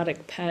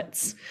exotic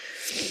pets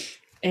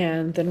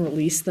and then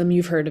release them.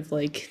 You've heard of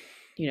like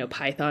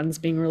pythons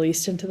being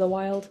released into the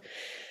wild.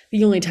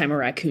 The only time a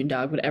raccoon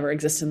dog would ever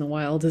exist in the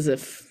wild is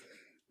if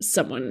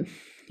someone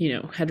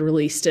had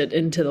released it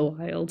into the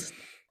wild.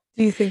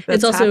 Do you think that's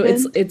it's also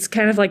happened? it's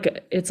kind of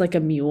like it's like a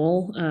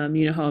mule.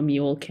 You know how a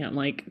mule can't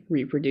like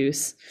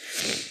reproduce.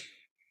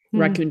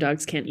 Raccoon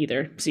dogs can't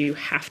either, so you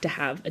have to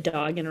have a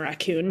dog and a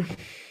raccoon.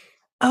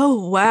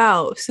 Oh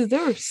wow, so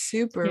they're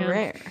super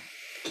rare.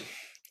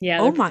 Yeah.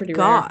 Oh my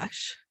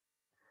gosh.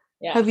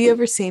 Yeah. Have you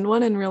ever seen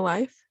one in real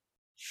life?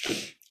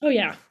 Oh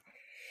yeah,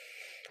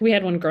 we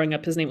had one growing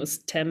up. His name was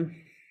Tim.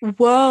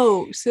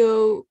 Whoa.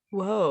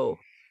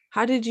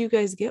 How did you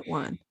guys get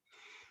one?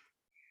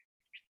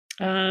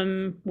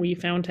 We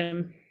found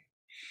him.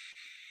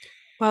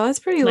 Wow, that's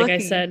pretty lucky.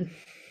 Like I said,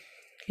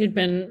 he'd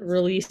been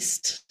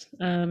released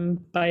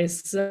by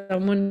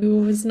someone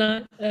who was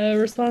not a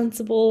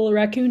responsible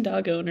raccoon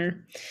dog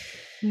owner.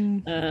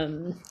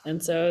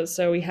 And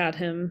so we had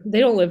him.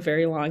 They don't live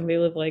very long. They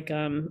live like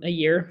a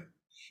year.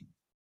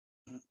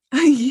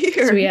 A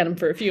year? So we had him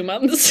for a few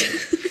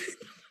months.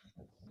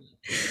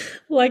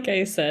 Like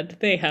I said,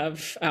 they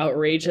have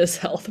outrageous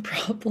health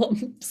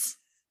problems.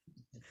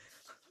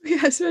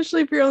 Yeah,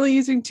 especially if you're only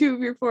using 2 of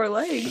your 4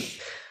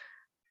 legs.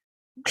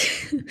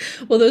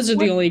 Well, those are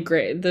the only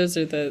gray. That's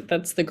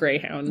the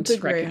Greyhound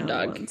raccoon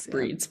dog ones,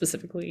 breed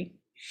specifically.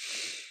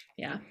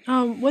 Yeah.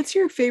 What's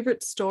your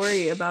favorite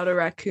story about a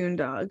raccoon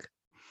dog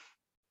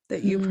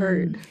that you've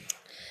heard?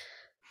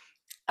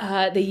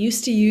 They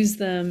used to use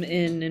them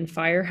in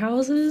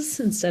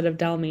firehouses instead of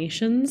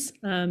Dalmatians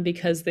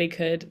because they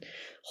could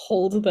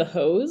hold the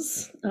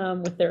hose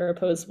with their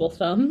opposable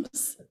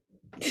thumbs.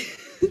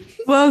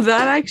 Well,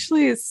 that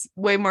actually is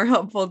way more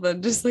helpful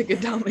than just like a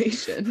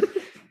Dalmatian.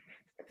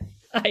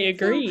 I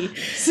agree.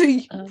 So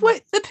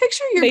what the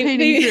picture you're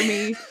painting for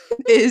me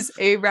is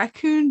a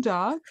raccoon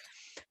dog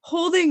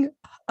holding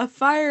a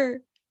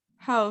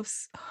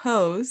firehouse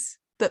hose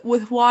that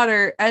with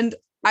water, and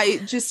I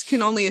just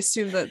can only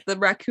assume that the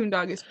raccoon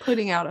dog is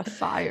putting out a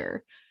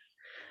fire.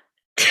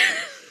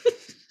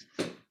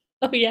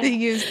 Oh yeah. They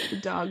use the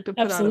dog to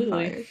put out a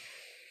fire.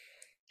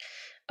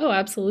 Oh,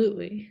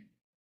 absolutely.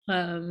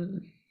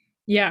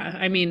 Yeah,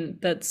 I mean,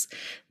 that's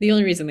the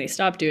only reason they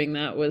stopped doing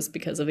that was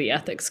because of the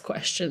ethics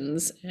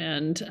questions.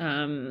 And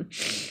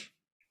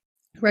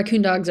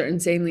raccoon dogs are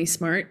insanely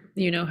smart.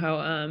 You know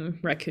how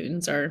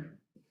raccoons are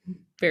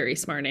very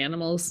smart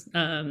animals.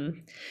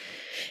 And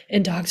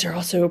dogs are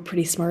also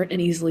pretty smart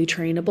and easily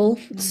trainable.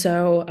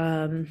 So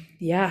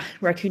yeah,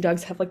 raccoon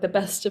dogs have like the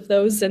best of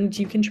those, and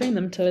you can train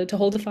them to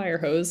hold a fire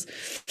hose.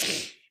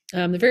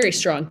 They're very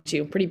strong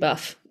too, pretty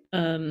buff.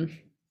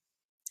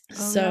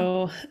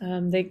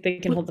 They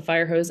can hold the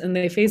fire hose, and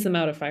they phase them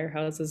out of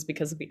firehouses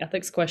because of the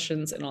ethics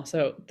questions, and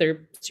also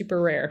they're super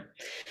rare.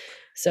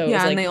 So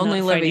yeah, like and they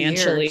only live a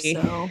year.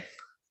 So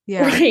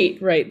yeah,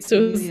 right.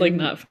 So it was like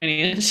not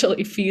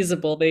financially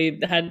feasible.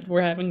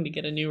 We're having to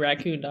get a new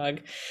raccoon dog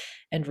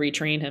and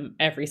retrain him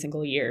every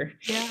single year.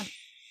 Yeah,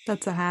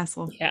 that's a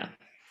hassle. Yeah,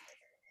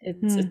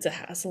 it's a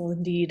hassle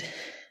indeed.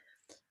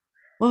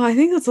 Well, I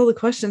think that's all the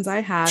questions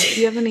I have. Do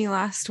you have any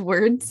last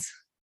words?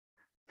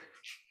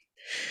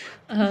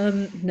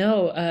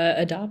 No,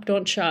 adopt,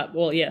 don't shop.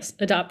 Well, yes,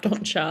 adopt,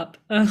 don't shop.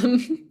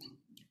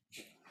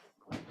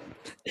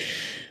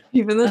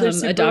 Even though they're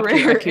super adopt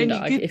rare, a raccoon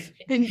dog if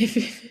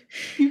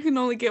you can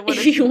only get one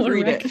if you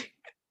breed it.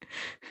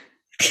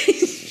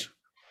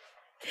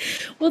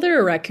 Well, there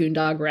are raccoon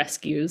dog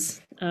rescues.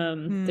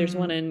 There's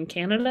one in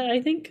Canada, I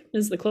think,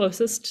 is the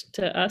closest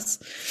to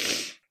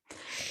us.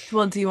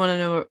 Well, do you want to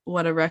know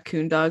what a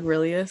raccoon dog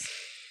really is?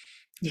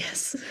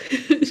 Yes.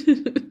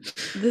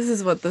 This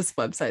is what this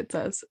website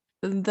says.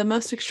 The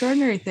most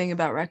extraordinary thing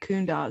about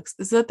raccoon dogs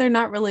is that they're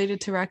not related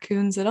to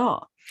raccoons at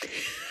all.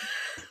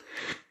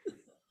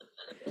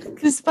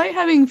 Despite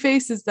having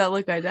faces that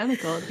look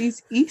identical,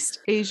 these East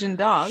Asian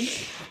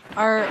dogs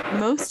are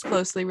most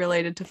closely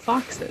related to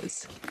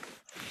foxes.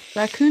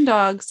 Raccoon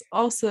dogs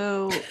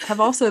have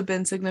also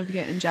been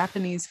significant in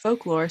Japanese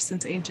folklore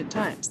since ancient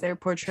times. They are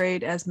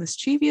portrayed as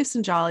mischievous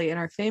and jolly and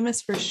are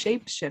famous for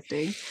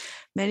shape-shifting.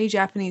 Many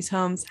Japanese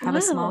homes have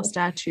a small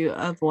statue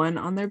of one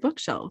on their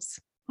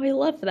bookshelves. Oh, I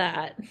love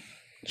that.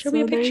 Show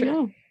me a picture. There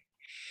you go.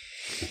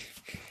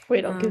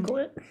 Wait, I'll Google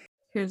it.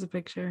 Here's a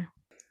picture.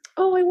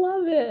 Oh, I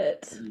love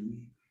it.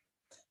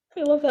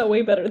 I love that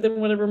way better than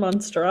whatever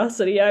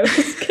monstrosity I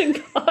was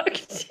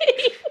concocting.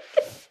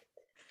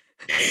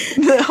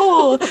 The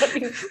whole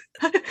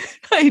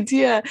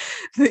idea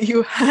that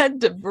you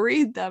had to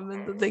breed them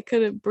and that they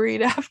couldn't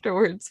breed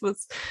afterwards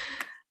was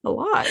a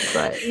lot,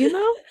 but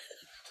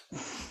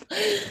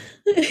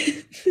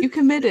you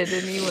committed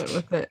and you went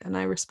with it, and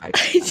I respect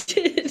it. I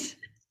did.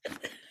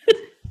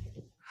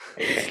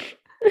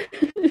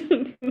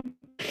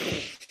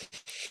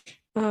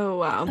 Oh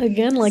wow.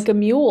 Again, like a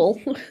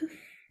mule.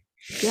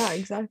 Yeah,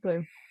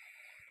 exactly.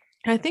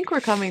 I think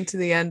we're coming to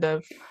the end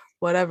of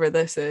whatever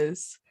this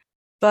is.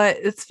 But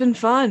it's been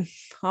fun.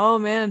 Oh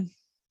man,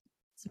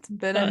 it's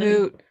been a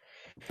hoot.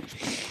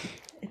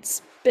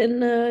 It's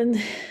been a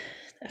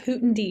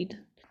hoot indeed.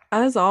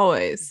 As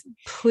always,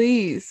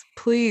 please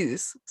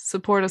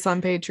support us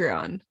on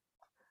Patreon.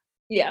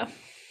 Yeah,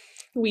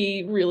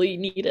 we really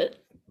need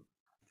it.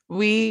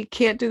 We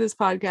can't do this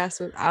podcast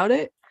without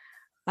it.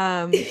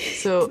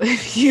 So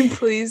if you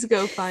please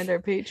go find our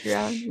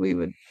Patreon, we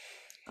would.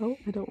 Oh,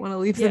 I don't want to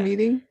leave the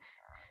meeting.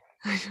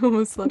 I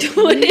almost left.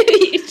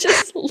 You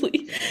just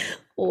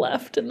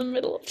left in the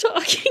middle of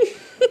talking.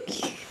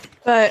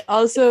 But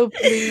also,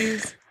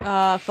 please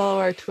follow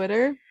our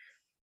Twitter.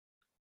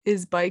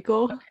 Is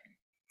Beichel.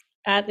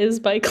 At is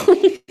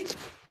Beichel.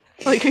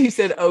 Like you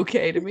said,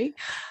 okay to me.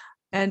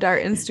 And our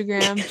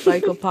Instagram,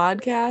 Beichel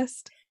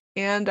Podcast.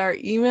 And our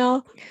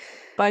email,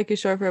 Bike is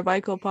short for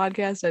Beichel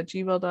Podcast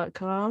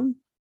 @gmail.com.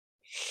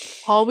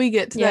 All we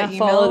get to that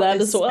email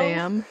that is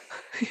spam.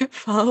 Well.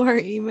 Follow our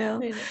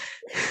email.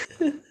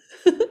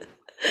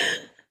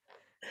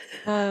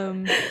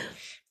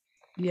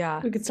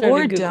 Yeah. We could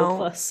start a Google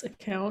Plus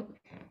account.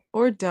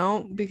 Or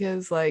don't,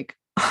 because like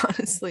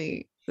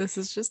honestly, this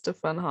is just a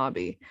fun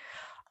hobby.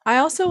 I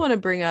also want to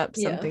bring up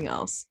something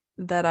else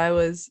that I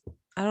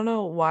don't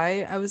know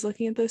why I was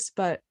looking at this,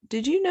 but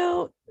did you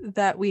know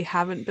that we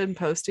haven't been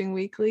posting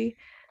weekly?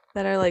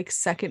 That our like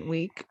second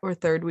week or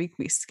third week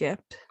we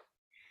skipped?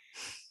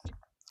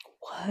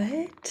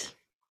 What?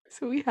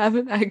 So we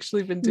haven't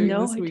actually been doing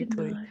this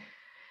weekly. Did not.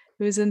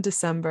 It was in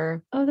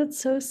December. Oh, that's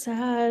so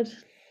sad.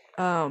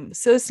 So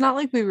it's not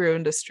like we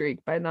ruined a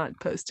streak by not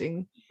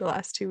posting the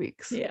last 2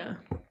 weeks. Yeah.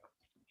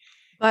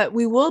 But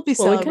we will be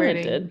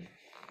celebrating. We did.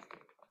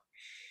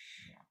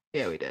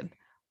 Yeah, we did.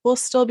 We'll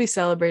still be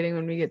celebrating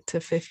when we get to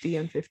 50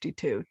 and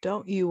 52.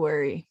 Don't you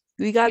worry.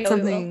 We got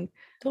something.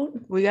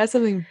 We got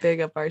something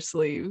big up our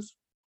sleeves.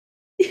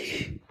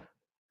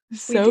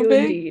 So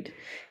big.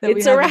 Indeed.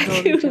 It's a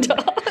raccoon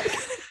dog.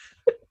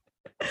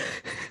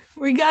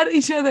 We got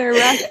each other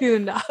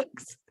raccoon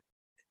dogs.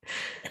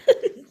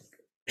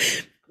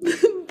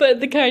 But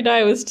the kind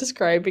I was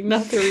describing,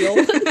 not the real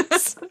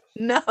ones.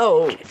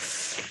 No.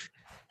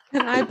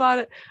 And I bought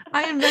it.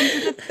 I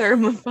invented a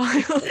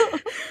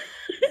thermophile.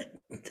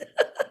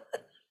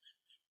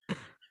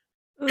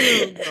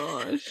 Oh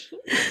gosh.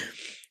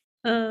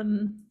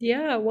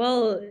 Yeah,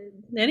 well,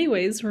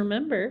 anyways,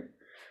 remember.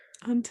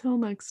 Until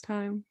next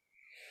time.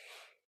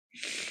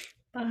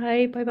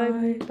 Bye.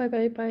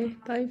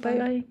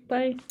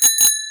 Bye.